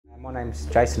My name's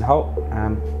Jason Holt.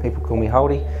 People call me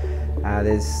Holty.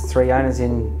 There's 3 owners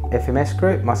in FMS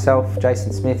Group, myself,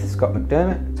 Jason Smith, Scott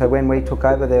McDermott. So when we took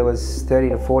over there was 30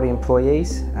 to 40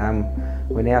 employees.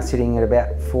 We're now sitting at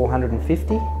about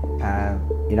 450. You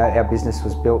know, our business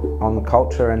was built on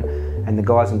culture and the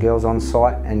guys and girls on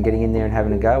site and getting in there and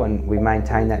having a go, and we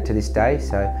maintain that to this day.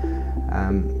 So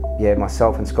yeah,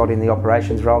 myself and Scott in the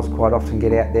operations roles quite often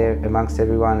get out there amongst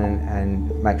everyone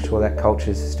and make sure that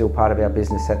culture is still part of our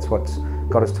business. That's what's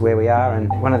got us to where we are. And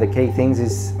one of the key things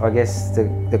is, I guess,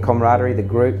 the camaraderie, the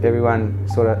group. Everyone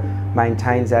sort of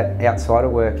maintains that outside of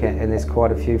work, and there's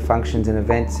quite a few functions and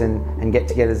events and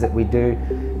get-togethers that we do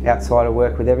outside of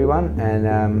work with everyone.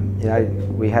 And you know,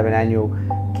 we have an annual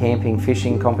camping,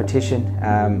 fishing competition.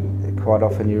 Quite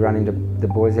often you run into the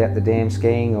boys out the dam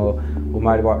skiing or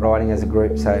motorbike riding as a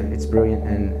group, so it's brilliant.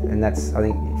 And that's, I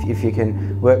think, if you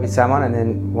can work with someone and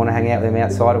then want to hang out with them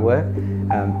outside of work,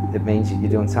 it means you're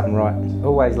doing something right.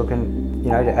 Always looking, you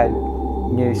know, to add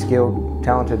new, skilled,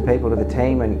 talented people to the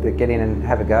team and to get in and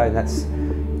have a go. And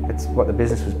that's what the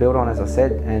business was built on, as I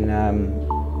said. And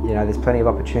you know, there's plenty of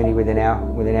opportunity within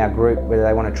our group, whether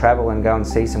they want to travel and go and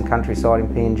see some countryside in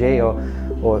PNG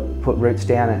or put roots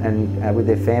down and with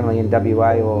their family in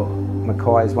WA, or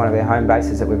Mackay is one of our home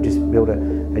bases that we've just built a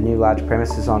new large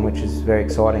premises on, which is very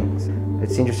exciting.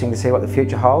 It's interesting to see what the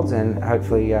future holds, and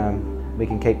hopefully we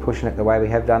can keep pushing it the way we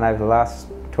have done over the last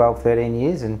 12, 13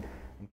 years. And